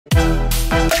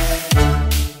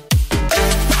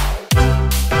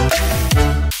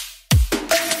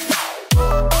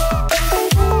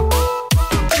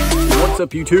up,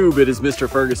 YouTube? It is Mr.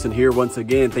 Ferguson here once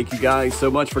again. Thank you guys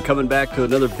so much for coming back to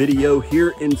another video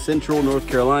here in Central North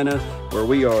Carolina, where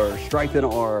we are striping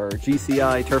our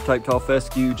GCI Turf Type Tall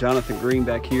Fescue Jonathan Green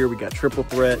back here. We got triple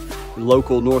threat,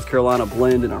 local North Carolina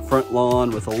blend in our front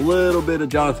lawn with a little bit of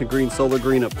Jonathan Green Solar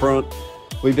Green up front.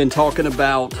 We've been talking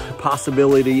about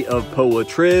possibility of POA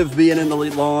Triv being in the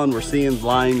lawn. We're seeing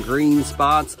lime green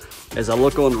spots. As I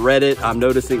look on Reddit, I'm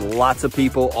noticing lots of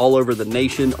people all over the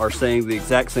nation are saying the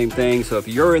exact same thing. So if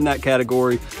you're in that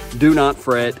category, do not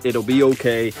fret. It'll be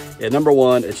okay. And number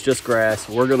one, it's just grass.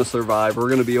 We're going to survive. We're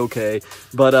going to be okay.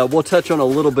 But we'll touch on a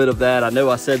little bit of that. I know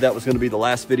I said that was going to be the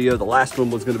last video. The last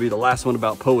one was going to be the last one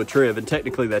about POA Triv, and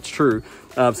technically that's true.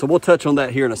 So we'll touch on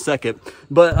that here in a second.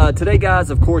 But today, guys,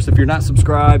 of course, if you're not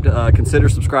subscribed, consider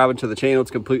subscribing to the channel.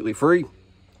 It's completely free.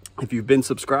 If you've been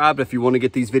subscribed, if you want to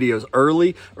get these videos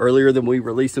earlier than we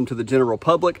release them to the general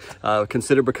public,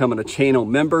 consider becoming a channel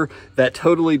member. That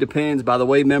totally depends. By the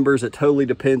way, members, it totally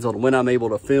depends on when I'm able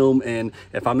to film. And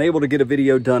if I'm able to get a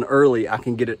video done early, I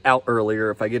can get it out earlier.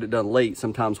 If I get it done late,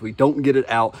 sometimes we don't get it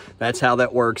out. That's how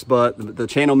that works. But the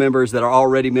channel members that are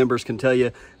already members can tell you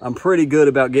I'm pretty good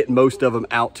about getting most of them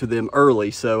out to them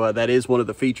early. So that is one of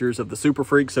the features of the Super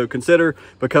Freak. So consider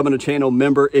becoming a channel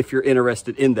member if you're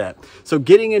interested in that. So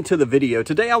getting into the video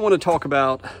today, I want to talk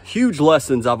about huge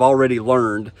lessons I've already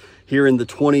learned here in the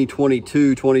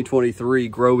 2022-2023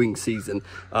 growing season.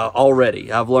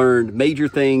 Already I've learned major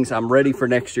things. I'm ready for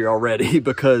next year already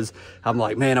because I'm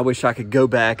like, man, I wish I could go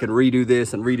back and redo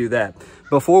this and redo that.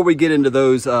 Before we get into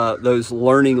those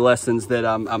learning lessons that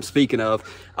I'm speaking of,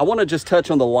 I want to just touch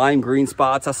on the lime green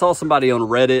spots. I saw somebody on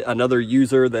Reddit, another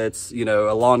user that's, you know,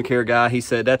 a lawn care guy. He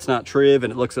said that's not Triv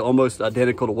and it looks almost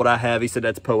identical to what I have. He said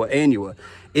that's POA annua.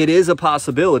 It is a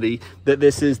possibility that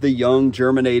this is the young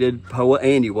germinated POA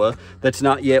annua that's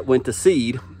not yet went to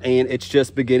seed, and it's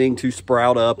just beginning to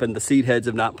sprout up and the seed heads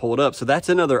have not pulled up. So that's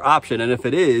another option. And if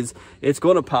it is, it's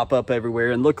going to pop up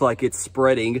everywhere and look like it's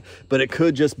spreading, but it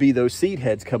could just be those seed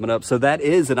heads coming up. So that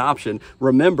is an option.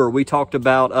 Remember, we talked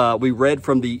about, we read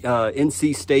from the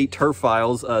NC State Turf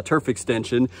Files, turf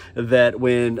extension, that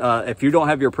when, if you don't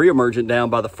have your pre-emergent down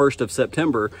by the 1st of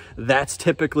September, that's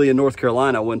typically in North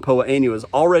Carolina when POA annua is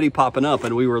already popping up.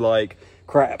 And we were like,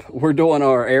 crap, we're doing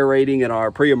our aerating and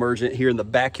our pre-emergent here in the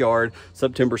backyard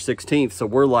September 16th. So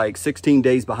we're like 16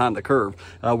 days behind the curve.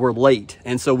 We're late.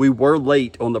 And so we were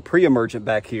late on the pre-emergent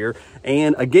back here.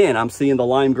 And again, I'm seeing the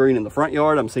lime green in the front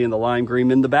yard. I'm seeing the lime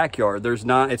green in the backyard.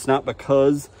 It's not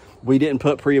because we didn't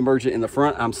put pre-emergent in the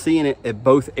front. I'm seeing it at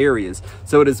both areas.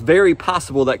 So it is very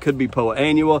possible that could be POA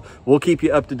annua. We'll keep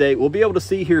you up to date. We'll be able to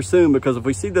see here soon, because if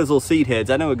we see those little seed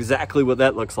heads, I know exactly what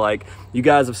that looks like. You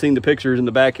guys have seen the pictures in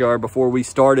the backyard before we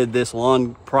started this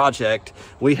lawn project.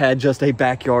 We had just a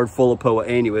backyard full of POA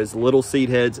annuas, little seed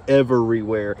heads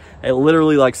everywhere. And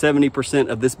literally like 70%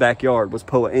 of this backyard was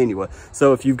POA annua.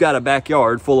 So if you've got a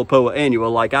backyard full of POA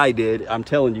annua like I did, I'm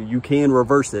telling you, you can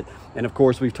reverse it. And of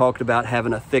course, we've talked about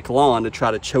having a thick lawn to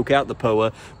try to choke out the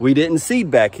POA. We didn't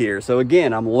seed back here. So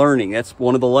again, I'm learning. That's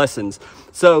one of the lessons.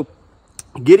 So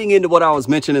getting into what I was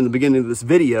mentioning in the beginning of this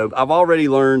video, I've already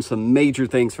learned some major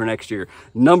things for next year.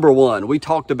 Number one, we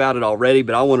talked about it already,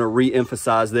 but I want to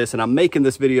re-emphasize this, and I'm making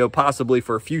this video possibly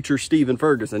for future Stephen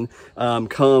Ferguson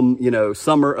come, you know,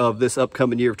 summer of this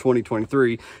upcoming year of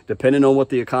 2023, depending on what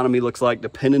the economy looks like,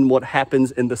 depending on what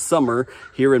happens in the summer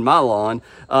here in my lawn.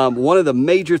 One of the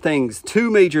major things,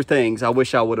 two major things I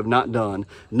wish I would have not done.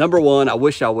 Number one, I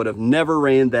wish I would have never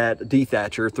ran that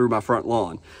dethatcher through my front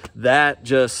lawn.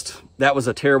 That was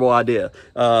a terrible idea.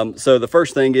 So the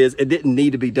first thing is it didn't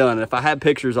need to be done. And if I had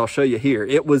pictures, I'll show you here.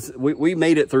 It was, we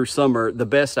made it through summer, the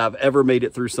best I've ever made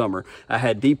it through summer. I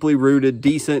had deeply rooted,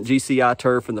 decent GCI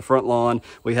turf in the front lawn.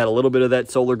 We had a little bit of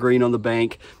that solar green on the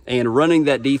bank, and running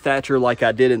that dethatcher like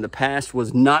I did in the past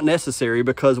was not necessary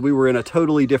because we were in a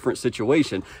totally different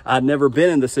situation. I'd never been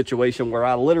in the situation where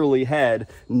I literally had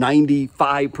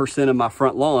 95% of my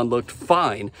front lawn looked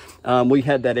fine. We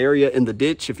had that area in the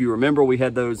ditch. If you remember, we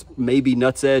had those maybe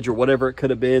nuts edge or whatever it could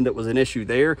have been that was an issue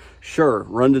there. Sure,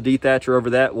 run the dethatcher over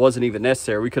that, wasn't even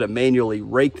necessary. We could have manually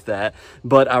raked that,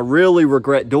 but I really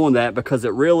regret doing that because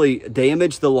it really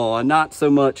damaged the lawn. Not so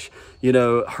much, you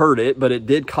know, hurt it, but it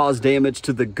did cause damage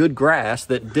to the good grass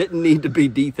that didn't need to be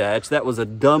dethatched. That was a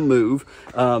dumb move.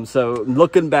 So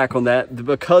looking back on that,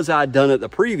 because I'd done it the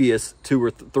previous 2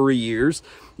 or 3 years,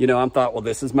 you know, I thought, well,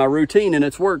 this is my routine and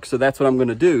it's worked, so that's what I'm going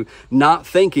to do. Not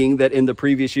thinking that in the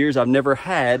previous years, I've never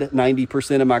had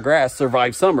 90% of my grass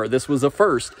survive summer. This was a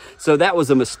first. So that was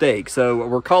a mistake. So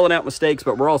we're calling out mistakes,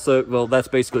 but we're also, well, that's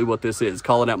basically what this is,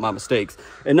 calling out my mistakes.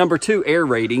 And number two, air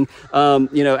rating. You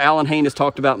know, Alan Hain has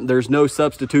talked about there's no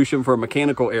substitution for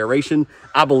mechanical aeration.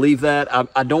 I believe that.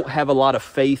 I don't have a lot of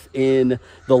faith in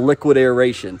the liquid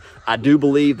aeration. I do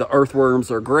believe the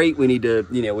earthworms are great. We need to,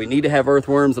 we need to have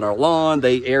earthworms in our lawn.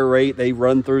 They aerate, they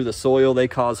run through the soil, they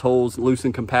cause holes,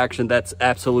 loosen compaction. That's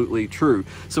absolutely true.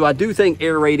 So I do think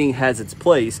aerating has its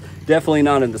place. Definitely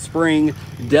not in the spring,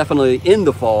 definitely in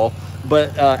the fall.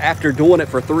 But after doing it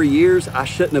for 3 years, I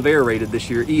shouldn't have aerated this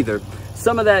year either.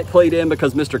 Some of that played in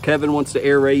because Mr. Kevin wants to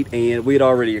aerate and we had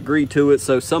already agreed to it.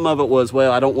 So some of it was,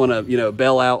 well, I don't want to,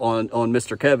 bail out on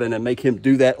Mr. Kevin and make him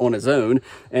do that on his own.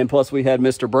 And plus we had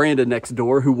Mr. Brandon next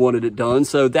door who wanted it done.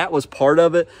 So that was part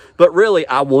of it. But really,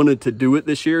 I wanted to do it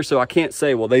this year. So I can't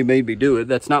say, well, they made me do it.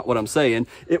 That's not what I'm saying.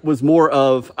 It was more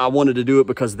of, I wanted to do it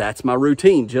because that's my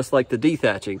routine, just like the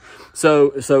dethatching.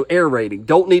 So aerating,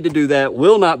 don't need to do that.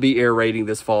 Will not be aerating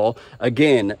this fall.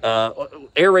 Again,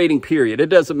 aerating period. It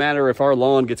doesn't matter if our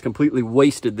lawn gets completely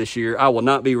wasted this year. I will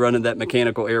not be running that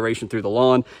mechanical aeration through the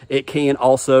lawn. It can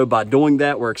also, by doing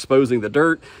that, we're exposing the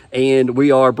dirt and we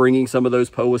are bringing some of those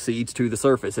POA seeds to the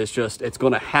surface. It's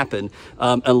going to happen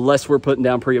unless we're putting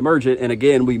down pre-emergent. And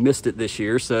again, we missed it this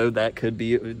year. So that could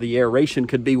be, the aeration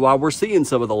could be why we're seeing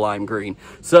some of the lime green.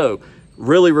 So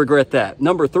really regret that.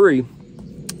 Number 3,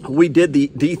 we did the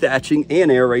dethatching and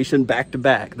aeration back to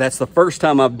back. That's the first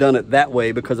time I've done it that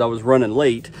way because I was running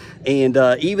late. And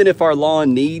even if our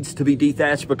lawn needs to be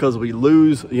dethatched because we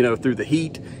lose, through the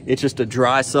heat, it's just a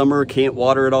dry summer, can't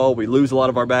water it all. We lose a lot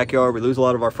of our backyard, we lose a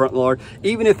lot of our front yard.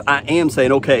 Even if I am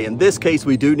saying, okay, in this case,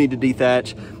 we do need to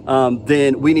dethatch,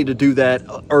 then we need to do that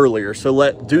earlier.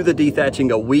 So do the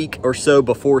dethatching a week or so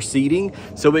before seeding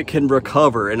so it can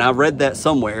recover. And I read that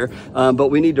somewhere, but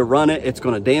we need to run it. It's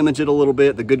going to damage it a little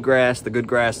bit. The good grass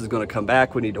is going to come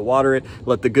back. We need to water it,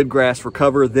 let the good grass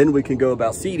recover. Then we can go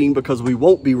about seeding because we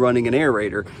won't be running an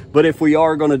aerator. But if we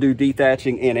are going to do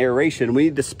dethatching and aeration, we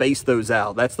need to space those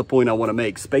out. That's the point I want to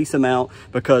make. Space them out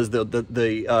because the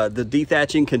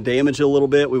dethatching can damage it a little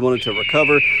bit. We want it to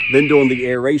recover. Then doing the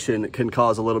aeration can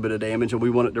cause a little bit of damage and we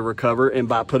want it to recover. And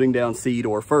by putting down seed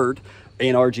or FERT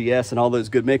and RGS and all those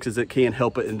good mixes, it can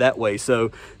help it in that way.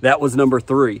 So that was number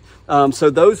 3.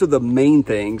 So those are the main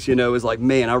things, is like,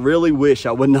 man, I really wish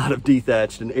I would not have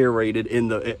dethatched and aerated in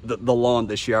the lawn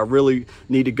this year. I really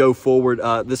need to go forward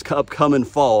this upcoming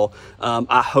fall.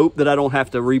 I hope that I don't have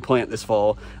to replant this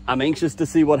fall. I'm anxious to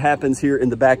see what happens here in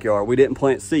the backyard. We didn't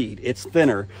plant seed. It's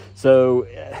thinner. So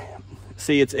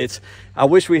see, I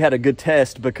wish we had a good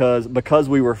test because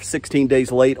we were 16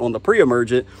 days late on the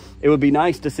pre-emergent. It would be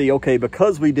nice to see, okay,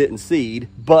 because we didn't seed,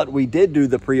 but we did do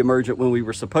the pre-emergent when we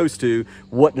were supposed to,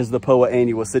 what does the POA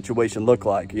annual situation look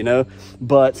like,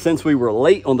 But since we were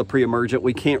late on the pre-emergent,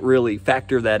 we can't really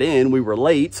factor that in. We were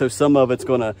late, so some of it's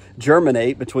going to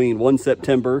germinate between 1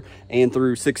 September and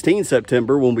through 16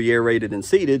 September when we aerated and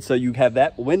seeded. So you have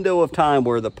that window of time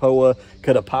where the POA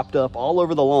could have popped up all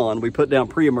over the lawn. We put down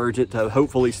pre-emergent to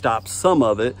hopefully stop some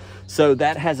of it. So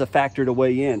that has a factor to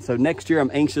weigh in. So next year,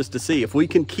 I'm anxious to see if we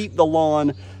can keep the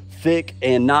lawn thick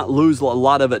and not lose a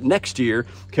lot of it next year.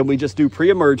 Can we just do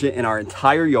pre-emergent in our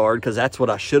entire yard? Because that's what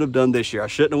I should have done this year. I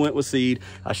shouldn't have went with seed.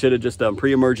 I should have just done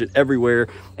pre-emergent everywhere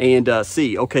and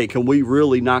see, okay, can we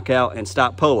really knock out and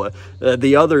stop POA?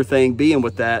 The other thing being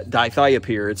with that,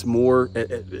 dithiopyr, it's more,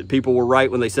 people were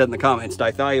right when they said in the comments,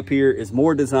 dithiopyr is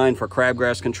more designed for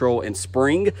crabgrass control in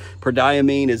spring.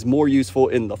 Prodiamine is more useful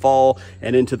in the fall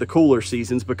and into the cooler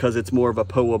seasons because it's more of a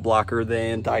POA blocker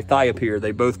than dithiopyr.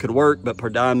 They both could work, but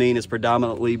prodiamine is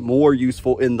predominantly more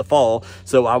useful in the fall.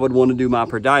 So I would want to do my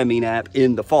prodiamine app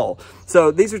in the fall.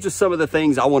 So these are just some of the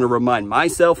things I want to remind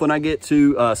myself when I get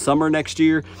to summer next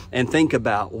year and think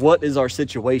about what is our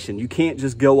situation. You can't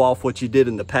just go off what you did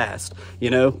in the past,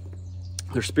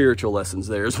 There's spiritual lessons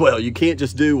there as well. You can't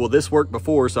just do, well, this worked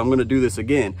before, so I'm going to do this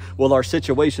again. Well, our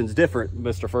situation's different,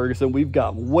 Mr. Ferguson. We've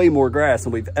got way more grass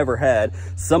than we've ever had.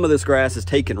 Some of this grass is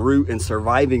taking root and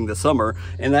surviving the summer,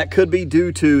 and that could be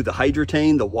due to the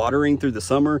hydrotane, the watering through the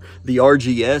summer, the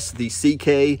RGS, the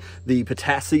CK, the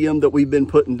potassium that we've been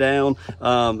putting down,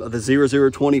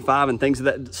 the 0025 and things of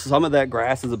that. Some of that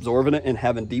grass is absorbing it and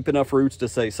having deep enough roots to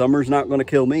say summer's not going to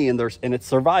kill me, and it's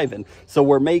surviving. So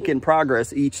we're making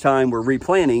progress each time we're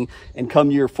replanting, and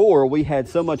come year 4, we had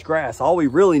so much grass. All we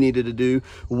really needed to do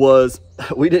was,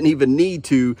 we didn't even need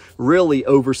to really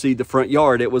overseed the front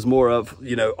yard. It was more of,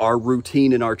 our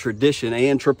routine and our tradition,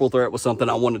 and triple threat was something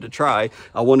I wanted to try.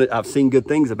 I've seen good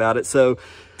things about it. So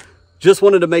just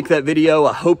wanted to make that video.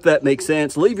 I hope that makes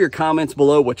sense. Leave your comments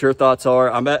below what your thoughts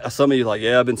are. Some of you like,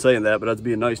 yeah, I've been saying that, but I was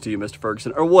being nice to you, Mr.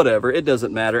 Ferguson, or whatever. It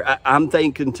doesn't matter. I'm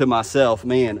thinking to myself,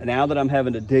 man, now that I'm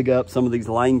having to dig up some of these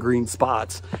lime green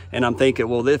spots, and I'm thinking,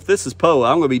 well, if this is POA,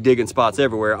 I'm going to be digging spots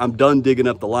everywhere. I'm done digging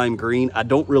up the lime green. I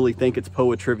don't really think it's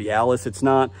POA trivialis. It's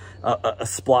not a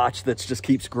splotch that just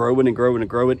keeps growing and growing and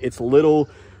growing. It's little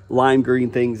lime green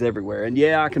things everywhere. And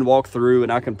yeah, I can walk through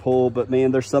and I can pull, but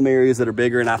man, there's some areas that are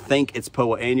bigger, and I think it's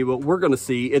POA annua. We're going to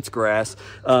see. It's grass.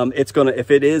 It's going to,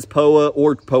 if it is POA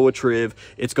or POA triv,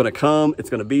 it's going to come, it's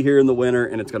going to be here in the winter,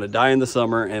 and it's going to die in the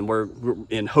summer,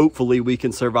 and hopefully we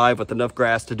can survive with enough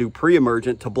grass to do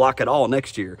pre-emergent to block it all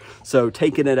next year. So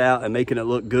taking it out and making it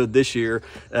look good this year,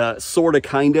 sort of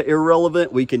kind of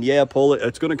irrelevant. We can, yeah, pull it,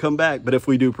 it's going to come back, but if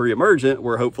we do pre-emergent,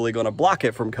 we're hopefully going to block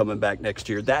it from coming back next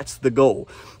year. That's the goal.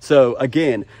 So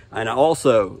again, and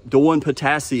also doing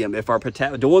potassium,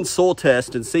 doing soil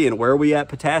test and seeing where are we at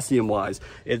potassium wise.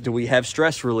 Do we have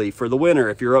stress relief for the winter?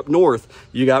 If you're up north,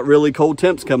 you got really cold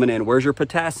temps coming in. Where's your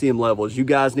potassium levels? You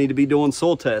guys need to be doing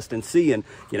soil test and seeing,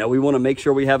 you know, we want to make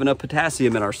sure we have enough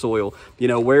potassium in our soil. You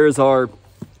know, where's our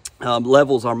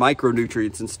levels, our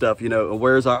micronutrients and stuff, you know,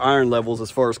 where's our iron levels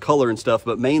as far as color and stuff.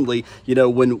 But mainly, you know,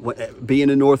 when being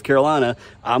in North Carolina,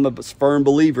 I'm a firm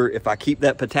believer, if I keep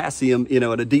that potassium, you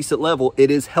know, at a decent level,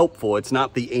 it is helpful. It's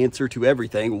not the answer to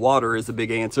everything. Water is a big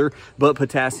answer, but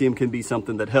potassium can be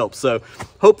something that helps. So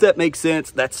hope that makes sense.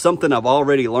 That's something I've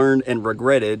already learned and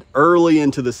regretted early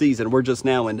into the season. We're just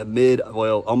now into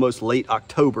almost late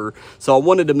October. So I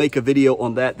wanted to make a video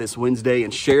on that this Wednesday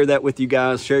and share that with you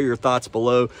guys. Share your thoughts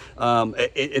below.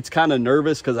 It's kind of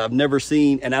nervous because I've never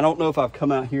seen, and I don't know if I've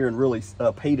come out here and really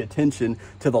paid attention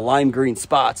to the lime green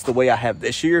spots the way I have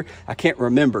this year. I can't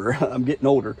remember. I'm getting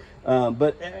older.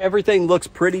 But everything looks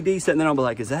pretty decent. And then I'll be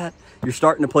like, you're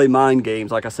starting to play mind games.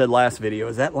 Like I said last video,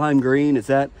 is that lime green? Is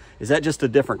that just a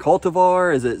different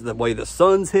cultivar? Is it the way the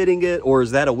sun's hitting it? Or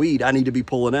is that a weed I need to be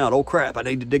pulling out? Oh crap, I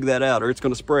need to dig that out, or it's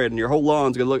going to spread and your whole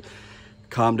lawn's going to look.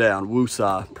 Calm down,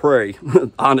 woosah, pray.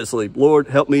 Honestly, Lord,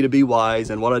 help me to be wise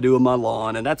in what I do in my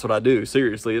lawn. And that's what I do.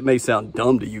 Seriously, it may sound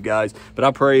dumb to you guys, but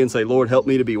I pray and say, Lord, help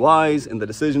me to be wise in the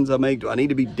decisions I make. Do I need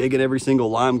to be digging every single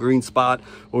lime green spot,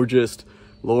 or just,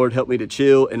 Lord, help me to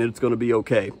chill and it's going to be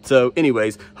okay. So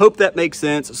anyways, hope that makes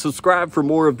sense. Subscribe for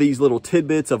more of these little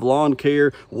tidbits of lawn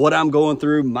care, what I'm going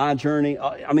through, my journey.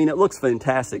 I mean, it looks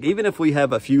fantastic. Even if we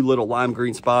have a few little lime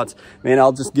green spots, man,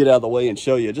 I'll just get out of the way and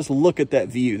show you. Just look at that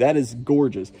view. That is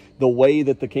gorgeous. The way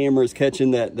that the camera is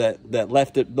catching that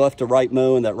left to right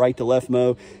mow and that right to left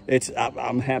mow,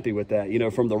 I'm happy with that. You know,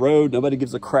 from the road, nobody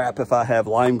gives a crap if I have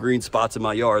lime green spots in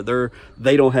my yard.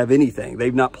 They don't have anything.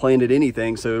 They've not planted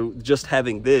anything. So just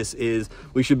having this is,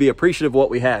 we should be appreciative of what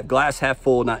we have. Glass half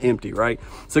full, not empty, right?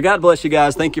 So God bless you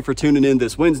guys. Thank you for tuning in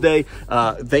this Wednesday.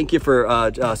 Thank you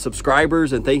for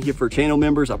subscribers, and thank you for channel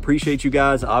members. I appreciate you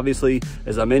guys. Obviously,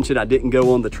 as I mentioned, I didn't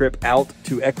go on the trip out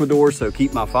to Ecuador, so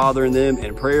keep my father and them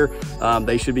in prayer.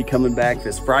 They should be coming back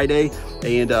this Friday,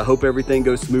 and hope everything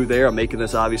goes smooth there. I'm making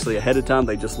this obviously ahead of time.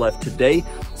 They just left today,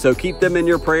 so keep them in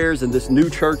your prayers, and this new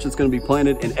church that's going to be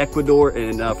planted in Ecuador.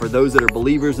 And for those that are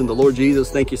believers in the Lord Jesus,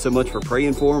 thank you so much for praying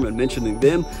for them and mentioning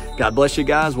them. God bless you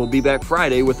guys. We'll be back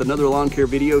Friday with another lawn care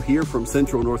video here from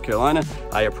Central North Carolina.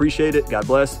 I appreciate it. God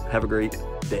bless. Have a great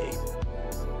day.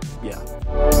 Yeah.